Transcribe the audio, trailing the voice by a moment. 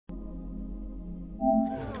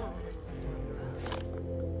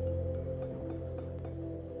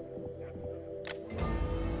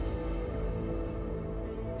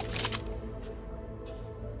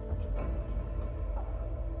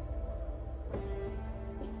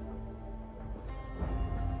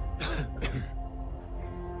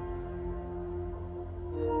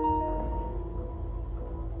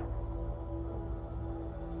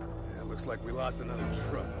Looks like we lost another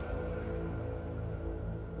truck, by the way.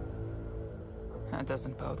 That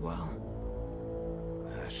doesn't bode well.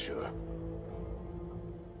 Sure.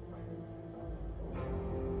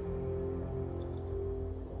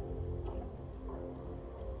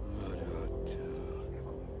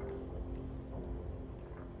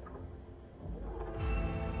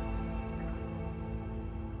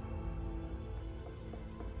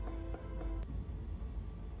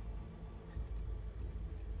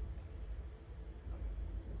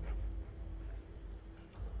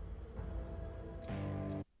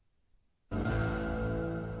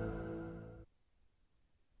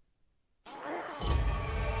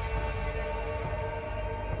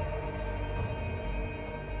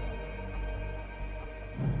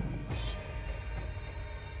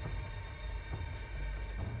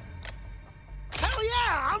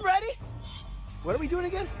 I'm ready! What are we doing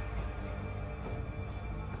again?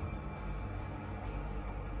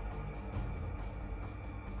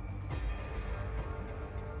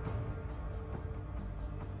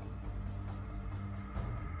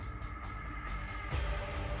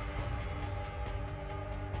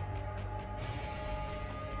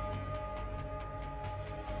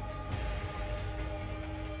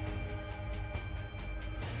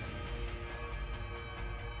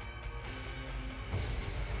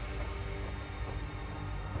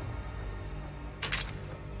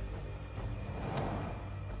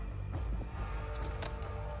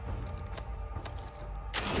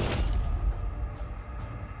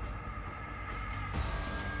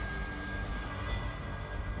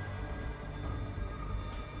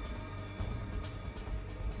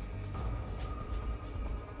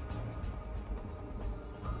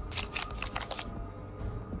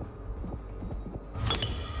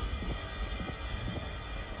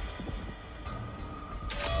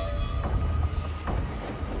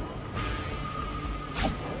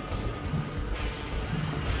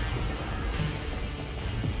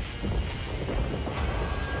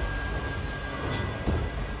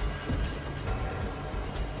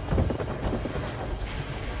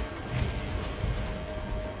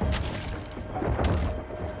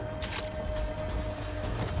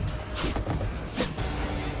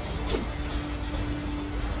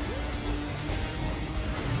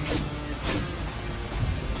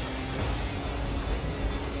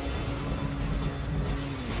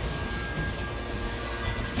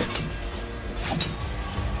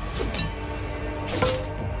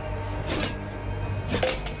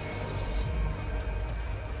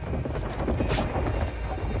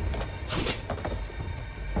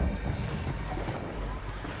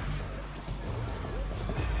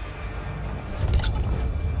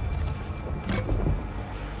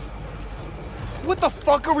 What the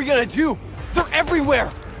fuck are we gonna do? They're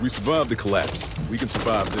everywhere! We survived the collapse. We can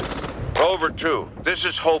survive this. Rover 2, this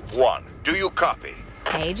is Hope 1. Do you copy?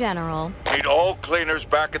 Hey, General. Need all cleaners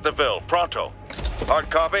back at the Ville. Pronto. Hard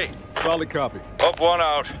copy? Solid copy. Hope 1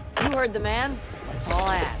 out. You heard the man. Let's all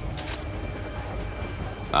ask.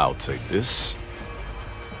 I'll take this.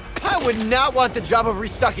 I would not want the job of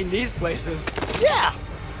restocking these places. Yeah!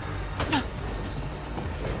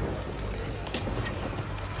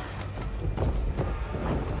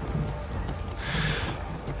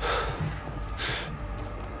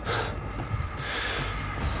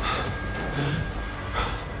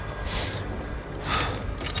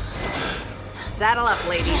 Saddle up,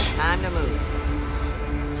 ladies. Time to move.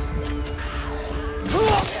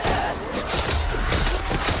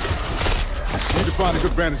 Need to find a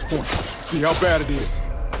good vantage point. See how bad it is.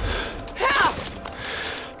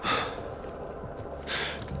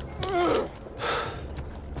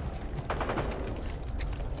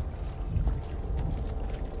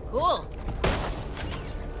 Cool.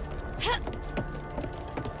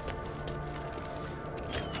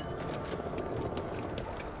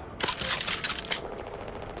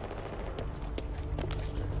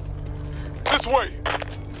 This way!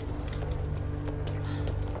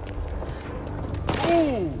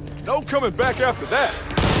 Ooh! No coming back after that!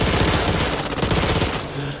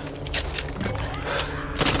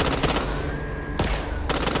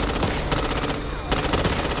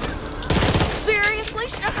 Seriously,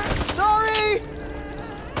 Sugar? Sorry!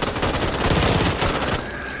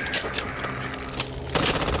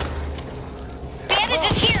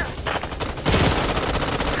 Bandages here!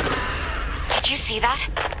 you see that?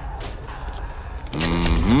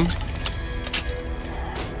 Mm-hmm.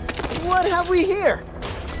 What have we here?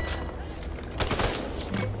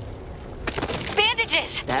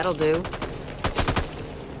 Bandages! That'll do.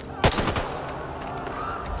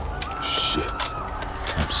 Shit.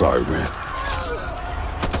 I'm sorry, Ren.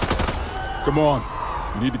 Come on.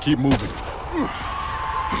 We need to keep moving.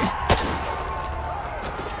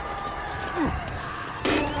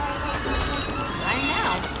 Right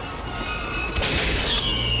now.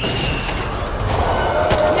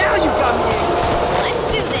 Now you got me! Let's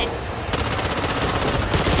do this.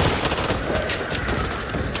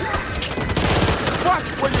 Watch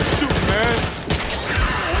where you're shooting, man.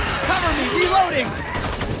 Cover me! Reloading!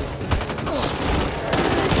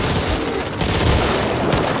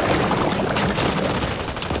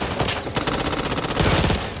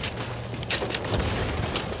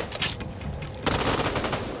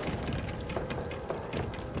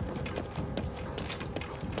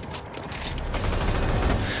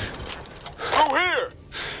 Through here!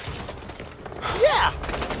 Yeah!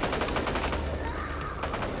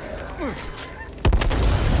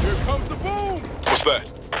 Here comes the boom! What's that?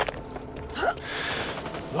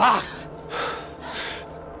 Locked!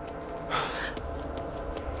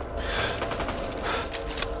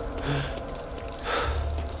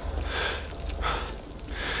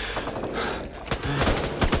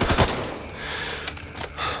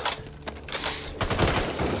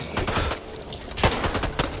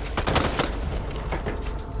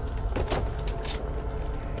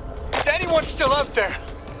 Is anyone still out there?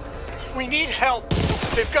 We need help.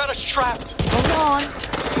 They've got us trapped. Hold on.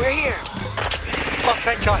 We're here. Oh,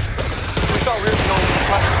 thank God. We thought we were the only ones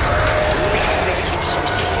left. We can really use some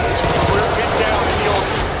assistance. We're pinned down in the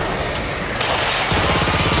open.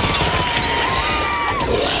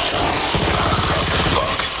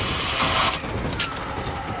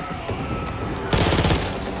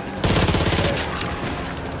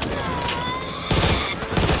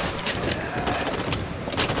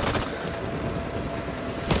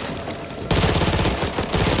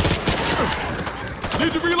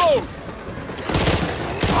 Need to reload!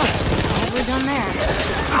 We're done there.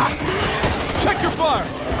 Check your fire!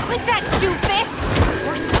 Quit that, doofus!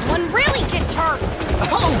 Or someone really gets hurt!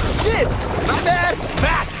 Oh, shit! My bad!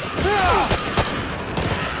 Back!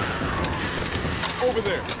 Over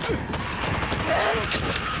there.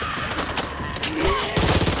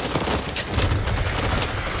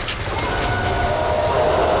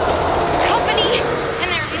 Company! And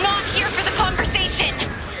they're not here for the conversation!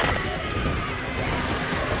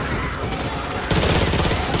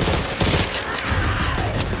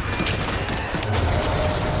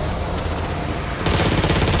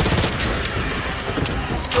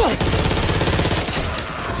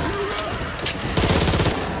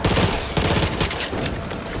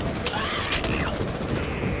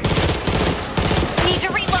 Need to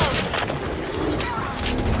reload!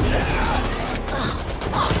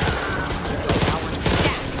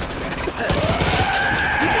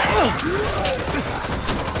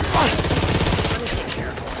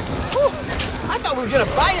 I thought we were gonna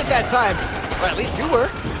buy it that time! Or at least you were.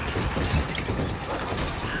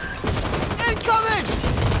 Incoming!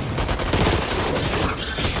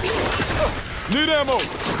 Need ammo!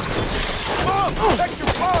 Mom, check your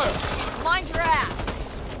fire! Mind your ass.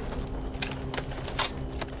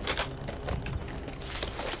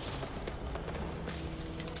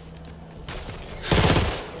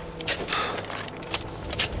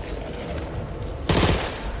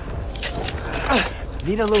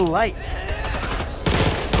 Need a little light.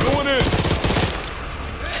 Going in!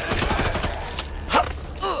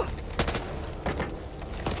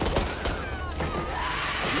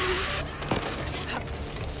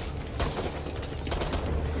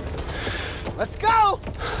 Let's go!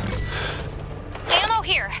 Ammo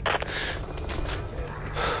here!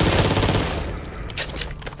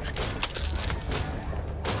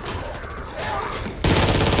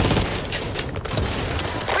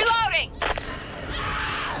 Reloading!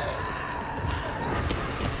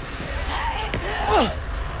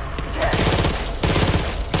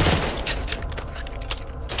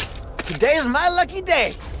 Today is my lucky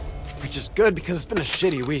day! Which is good because it's been a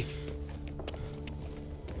shitty week.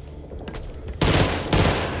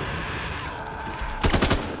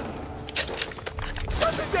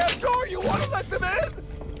 Shut the damn door! You want to let them in?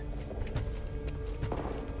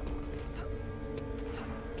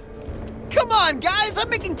 Come on, guys! I'm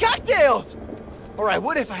making cocktails! Or I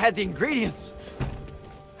would if I had the ingredients.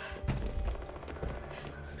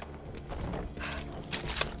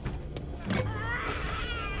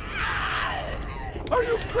 Are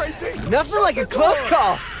you crazy? Nothing like a close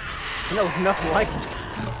call! And that was nothing like it.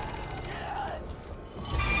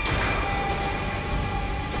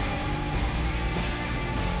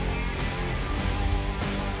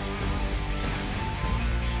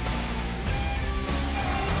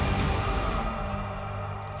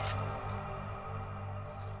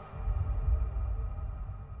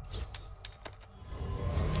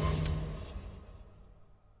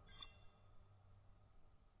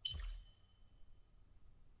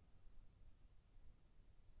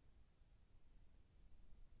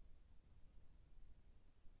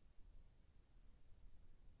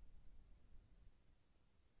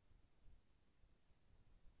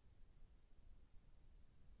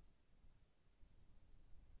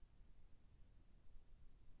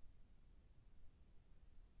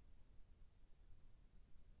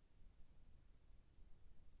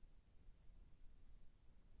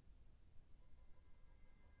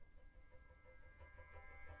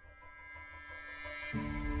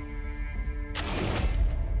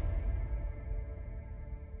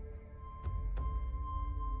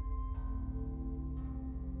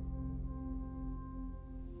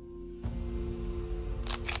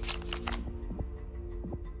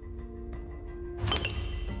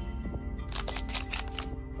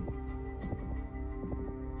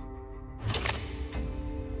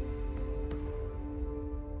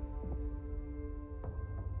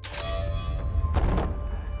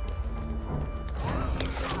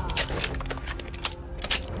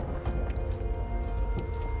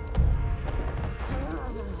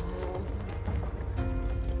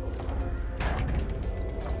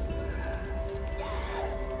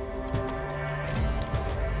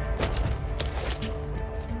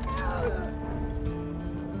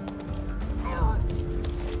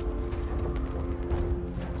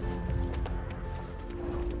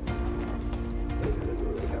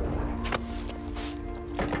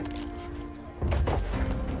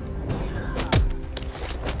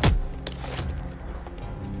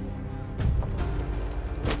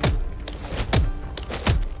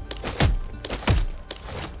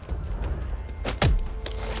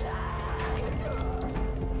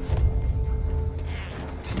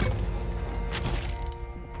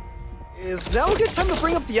 Is now a good time to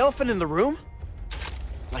bring up the elephant in the room?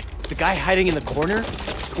 Like, the guy hiding in the corner?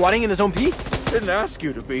 Squatting in his own pee? Didn't ask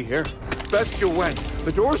you to be here. Best you went.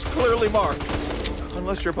 The door's clearly marked.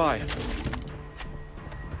 Unless you're buying.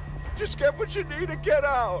 Just get what you need and get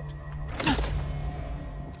out.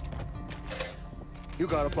 You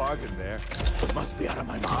got a bargain there. Must be out of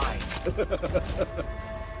my mind.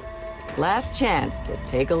 Last chance to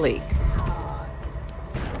take a leak.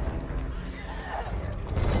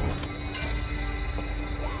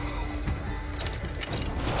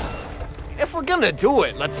 If we're gonna do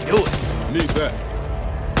it, let's do it. Need that.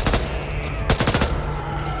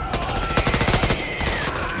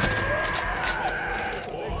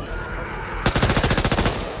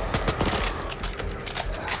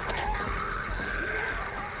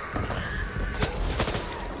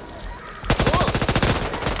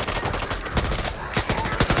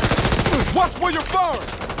 Watch where you're firing!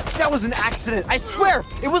 That was an accident. I swear,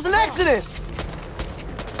 it was an accident.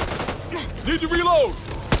 Need to reload!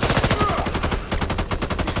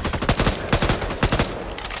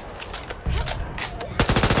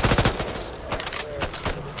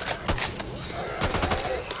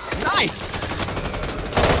 Nice.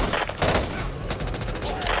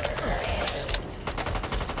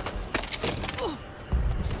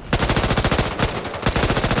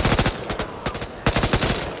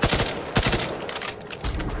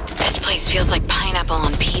 This place feels like pineapple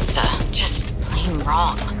on pizza. Just plain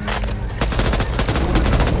wrong.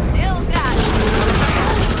 Still got it.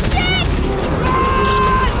 Shit!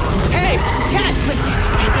 Hey, catch me!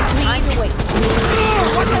 Time to wait.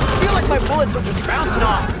 Why do I feel like my bullets are just bouncing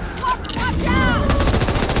off? Watch out!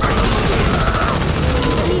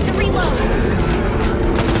 Need to reload.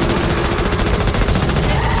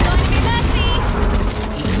 This is going to be messy.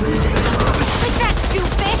 Like that,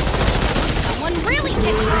 doofus. Someone really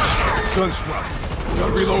gets hurt. Gunstrap.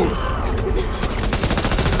 Gotta reload.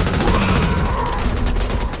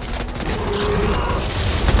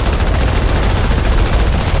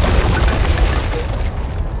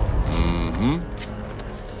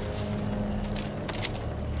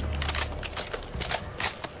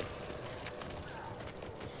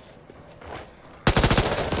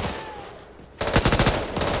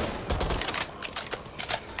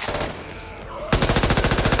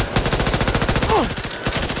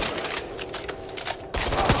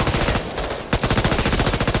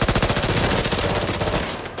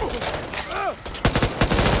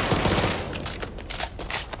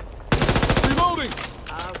 Reloading!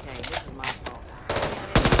 Okay, this is my fault.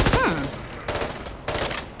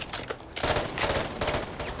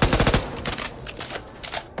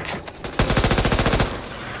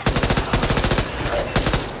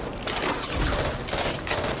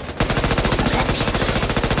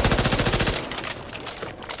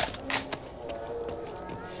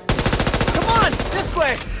 Come on, this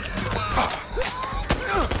way.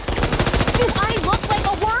 Do I look like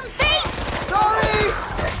a worm face? Sorry.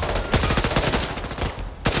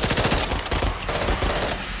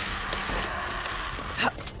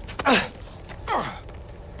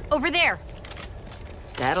 Over there.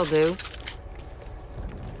 That'll do.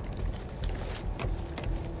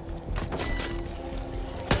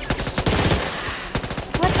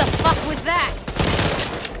 What the fuck was that?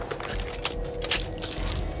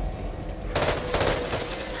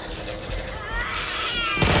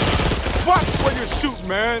 Watch where you're shooting,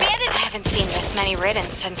 man! Bandit, I haven't seen this many ridden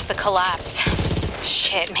since the collapse.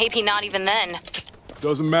 Shit, maybe not even then.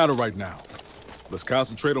 Doesn't matter right now. Let's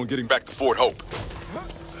concentrate on getting back to Fort Hope.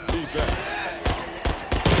 Need that.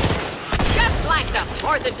 Just like the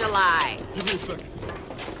 4th of July. Give me a second.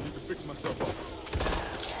 I need to fix myself up.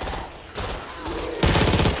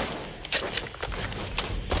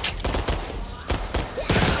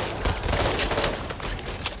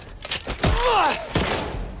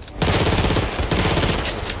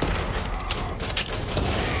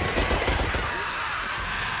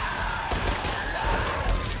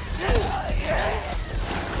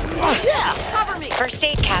 Cover me. First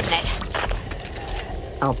aid cabinet.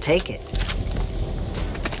 I'll take it.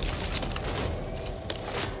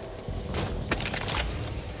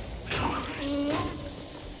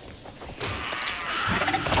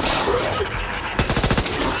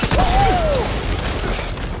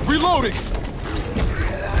 Reloading!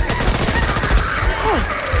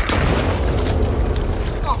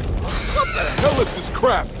 What the hell is this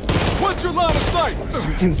crap? What's your line of sight?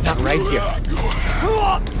 Something's not right here.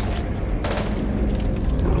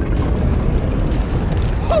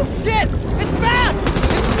 Oh shit! It's back!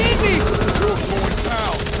 It's seen me! You're going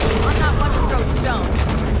down. I'm not one to throw stones.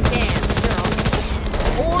 Damn, girl.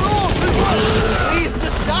 Hold on, people! Please,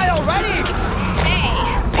 just die already! Hey,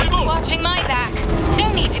 just watch watching my back.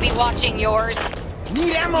 Don't need to be watching yours.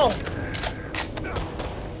 Need ammo!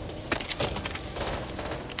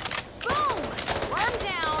 Boom! Worm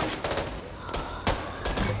down.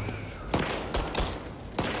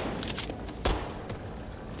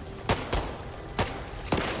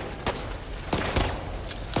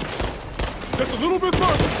 Just a little bit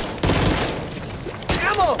further.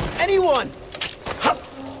 Ammo! Anyone! Hup.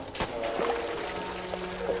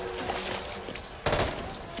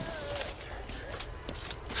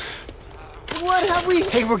 What have we?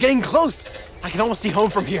 Hey, we're getting close. I can almost see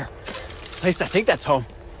home from here. At least I think that's home.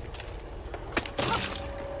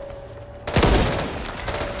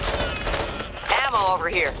 Ammo over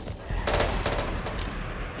here.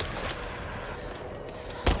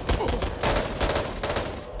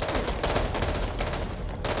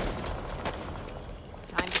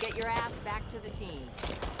 Time to get your ass back to the team.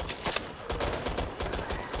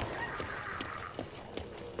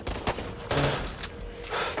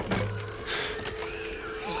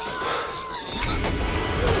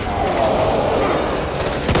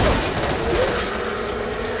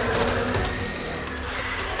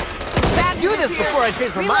 Do this before I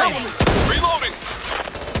change my mind. Reloading.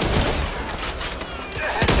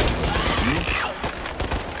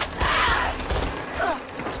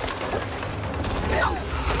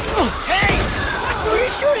 Hey! That's who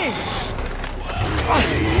you're shooting!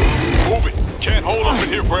 Move it. Can't hold up in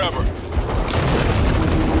here forever.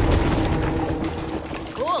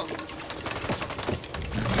 Cool.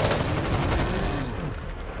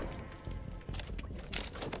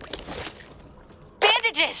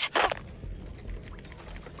 Bandages!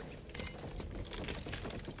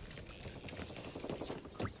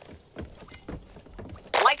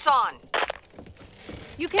 Lights on.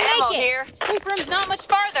 You can Ammo make it. here. Safe room's not much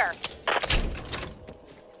farther.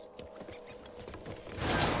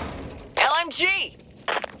 LMG.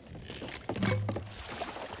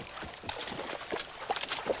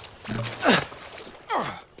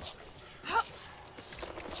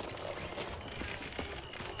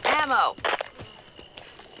 Ammo.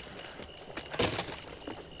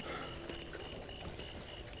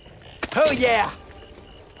 Oh yeah!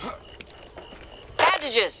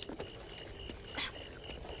 Bandages.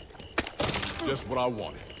 Just what I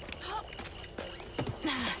wanted.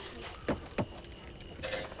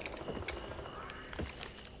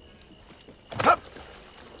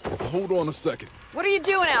 Hold on a second. What are you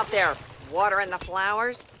doing out there? Watering the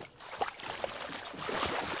flowers?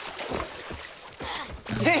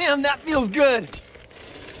 Damn, that feels good!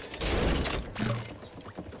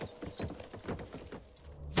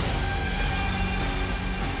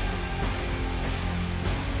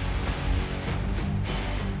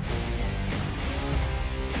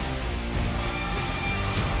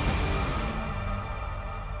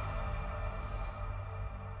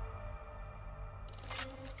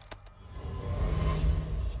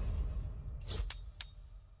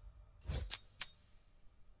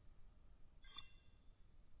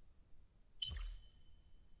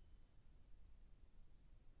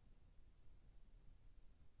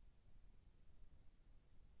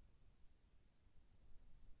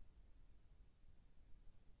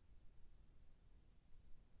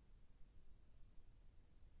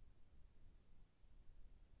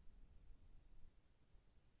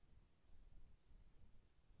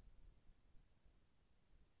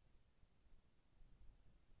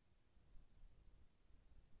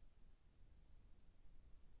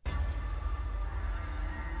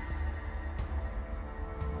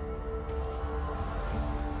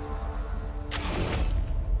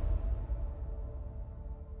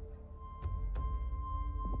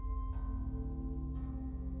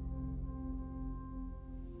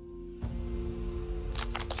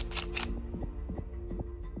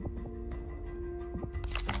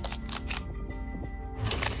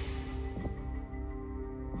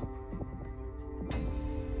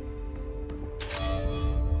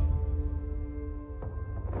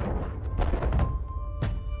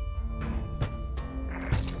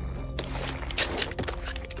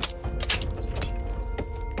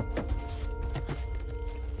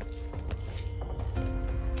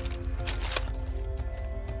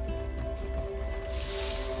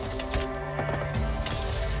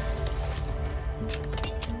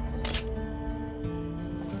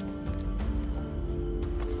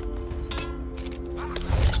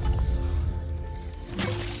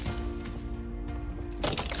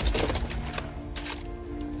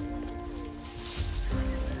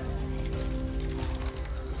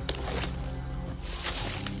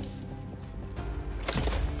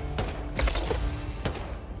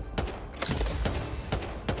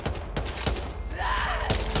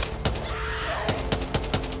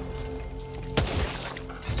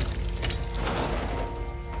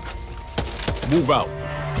 Move out.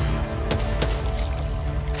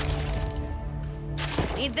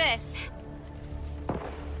 Need this.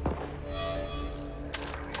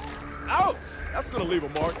 Ouch! That's gonna leave a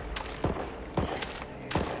mark.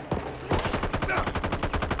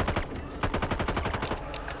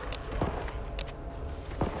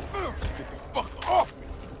 Get the fuck off me!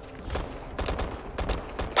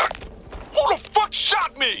 Who the fuck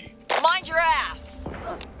shot me? Mind your ass!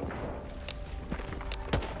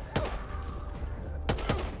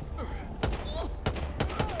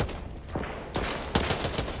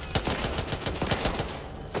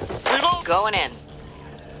 Reload! Going in.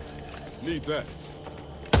 Need that.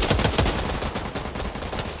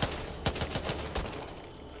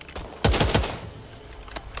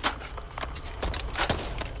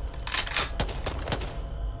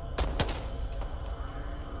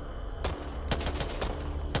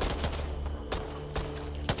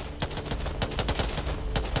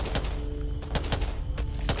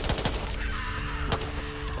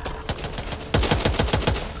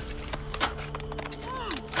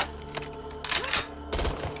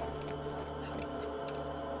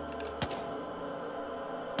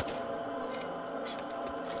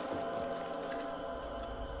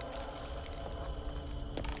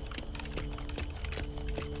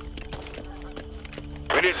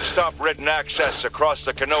 We didn't stop written access across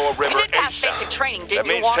the Canoa River You did pass ASAP. basic training, That didn't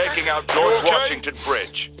you, means Walker? taking out George okay? Washington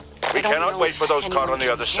Bridge. We I don't cannot know wait for those if caught on the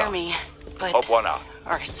anyone other can hear side. me, but Hope one out.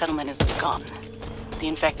 our settlement is gone. The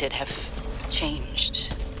infected have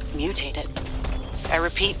changed, mutated. I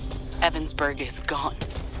repeat, Evansburg is gone.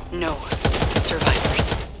 No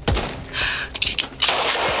survivors.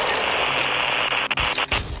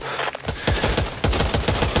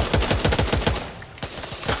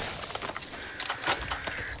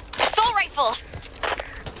 Assault rifle.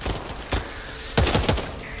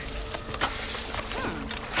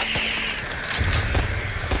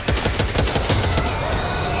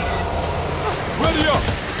 Ready up!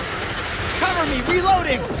 Cover me,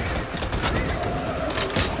 reloading!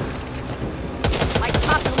 Like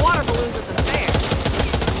popping water balloons at the fair.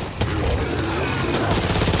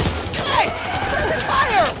 Hey!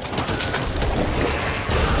 Fire!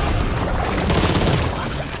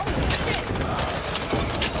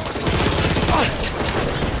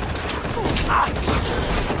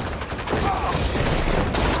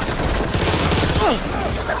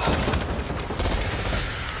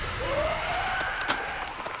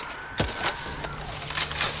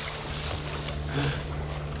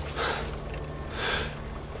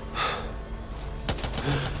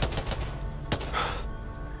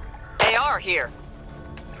 AR here.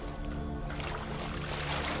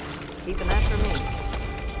 Keeping that for me.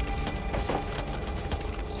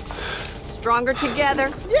 Stronger together.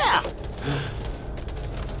 Yeah!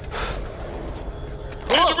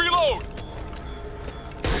 Need to reload!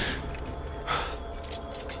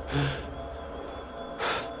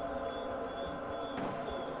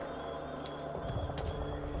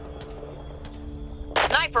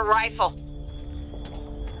 Sniper rifle.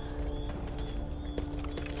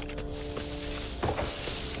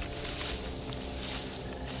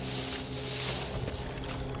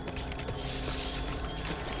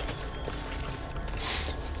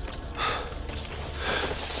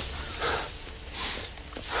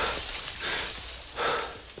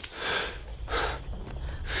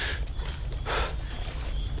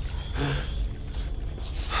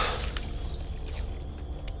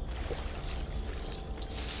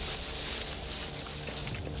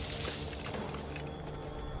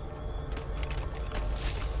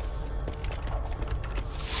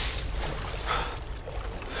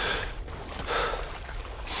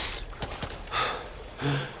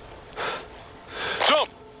 Jump!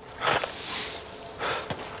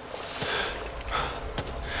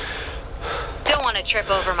 Don't want to trip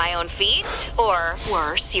over my own feet, or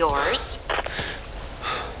worse, yours.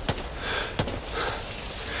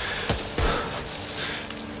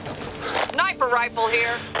 Sniper rifle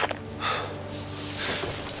here.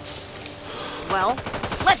 Well,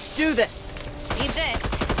 let's do this. Need this.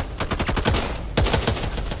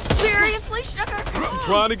 Seriously, sugar? You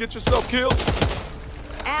trying to get yourself killed?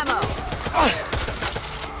 Ammo.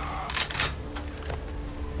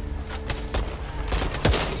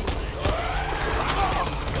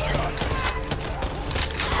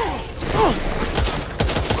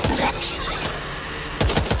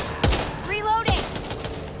 Reloading.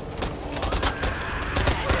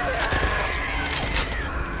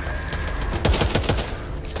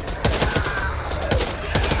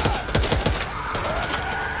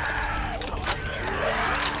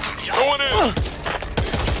 Going in!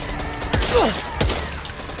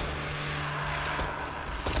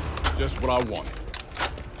 I wanted.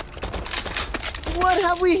 What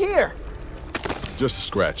have we here? Just a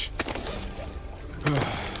scratch. Ooh,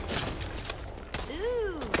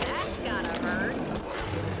 that's gotta hurt.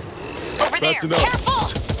 Over there! That's enough. Careful!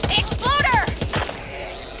 Exploder!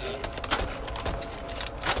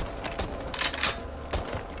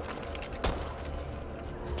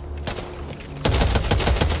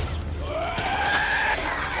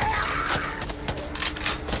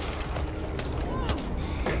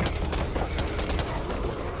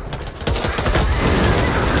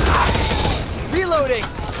 Reloading!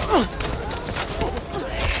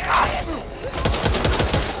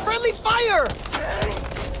 Friendly fire!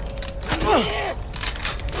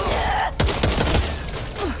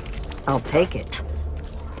 I'll take it.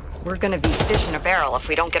 We're gonna be fish in a barrel if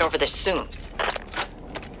we don't get over this soon.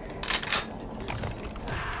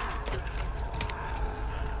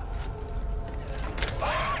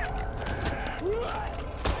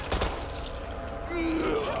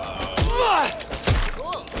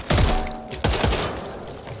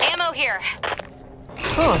 Ammo here.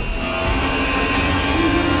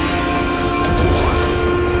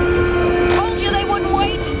 Told you they wouldn't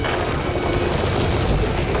wait!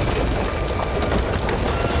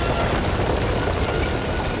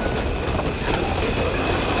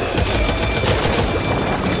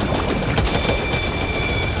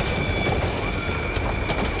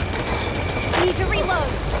 I need to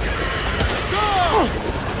reload.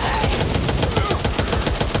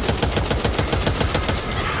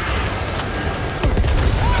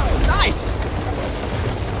 Nice!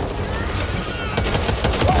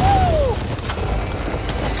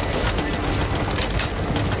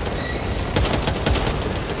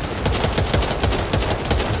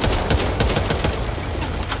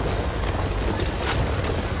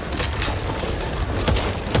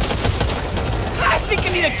 I think I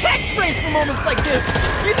need a catchphrase for moments like this.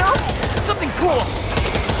 You know? Something cool.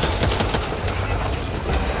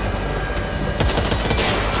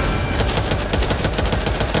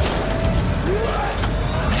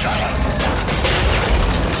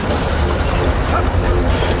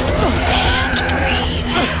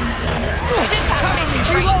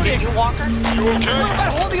 Reloading! You Walker? You okay? What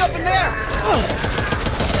about holding up in there?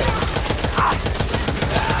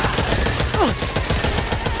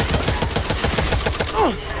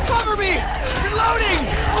 Cover me! Reloading!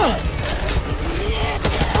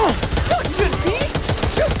 You shouldn't be!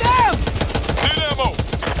 Shoot them! Need ammo!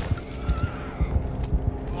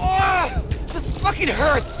 This fucking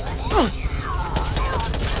hurts!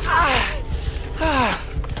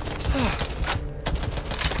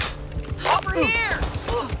 Over here!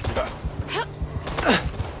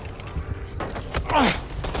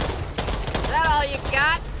 Is that all you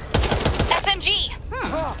got? SMG.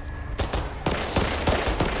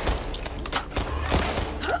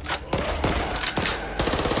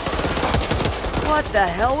 What the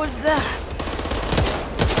hell was that?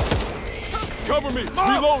 Cover me!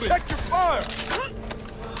 Reloading! Check your fire!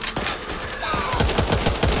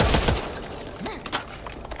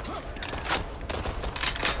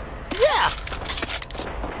 Yeah!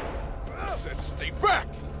 I said stay back!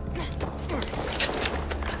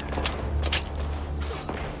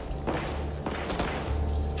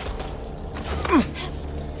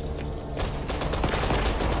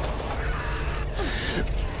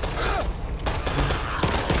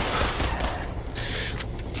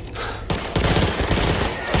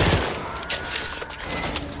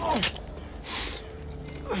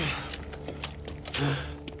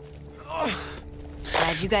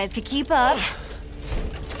 Glad you guys could keep up.